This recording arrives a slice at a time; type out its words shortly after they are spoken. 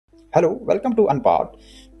Hello, welcome to Unpod.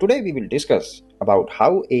 Today we will discuss about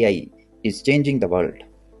how AI is changing the world.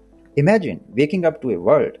 Imagine waking up to a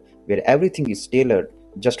world where everything is tailored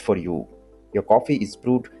just for you. Your coffee is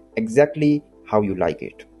brewed exactly how you like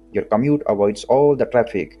it. Your commute avoids all the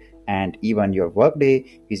traffic, and even your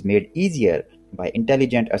workday is made easier by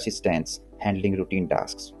intelligent assistants handling routine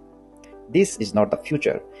tasks. This is not the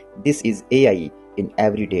future. This is AI in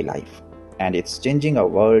everyday life, and it's changing our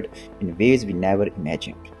world in ways we never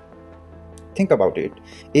imagined. Think about it.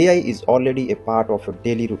 AI is already a part of your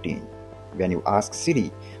daily routine. When you ask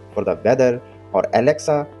Siri for the weather or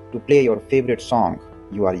Alexa to play your favorite song,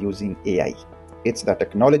 you are using AI. It's the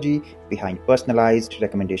technology behind personalized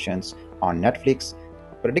recommendations on Netflix,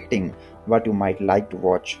 predicting what you might like to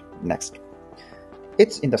watch next.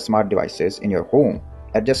 It's in the smart devices in your home,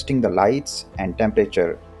 adjusting the lights and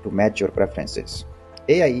temperature to match your preferences.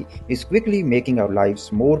 AI is quickly making our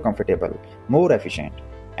lives more comfortable, more efficient,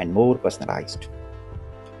 and more personalized.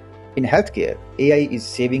 In healthcare, AI is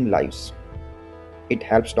saving lives. It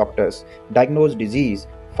helps doctors diagnose disease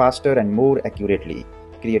faster and more accurately,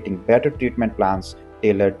 creating better treatment plans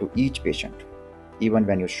tailored to each patient. Even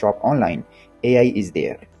when you shop online, AI is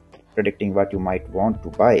there, predicting what you might want to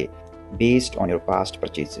buy based on your past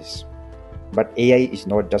purchases. But AI is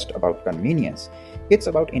not just about convenience, it's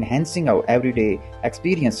about enhancing our everyday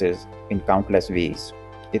experiences in countless ways.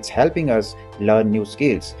 It's helping us learn new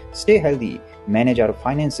skills, stay healthy, manage our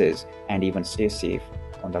finances, and even stay safe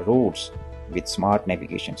on the roads with smart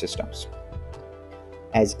navigation systems.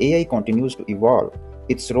 As AI continues to evolve,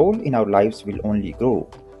 its role in our lives will only grow,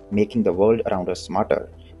 making the world around us smarter,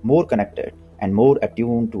 more connected, and more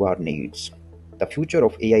attuned to our needs. The future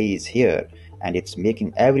of AI is here, and it's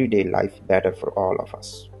making everyday life better for all of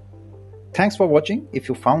us. Thanks for watching. If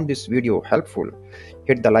you found this video helpful,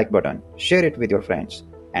 hit the like button, share it with your friends,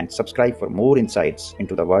 and subscribe for more insights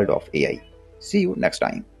into the world of AI. See you next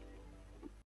time.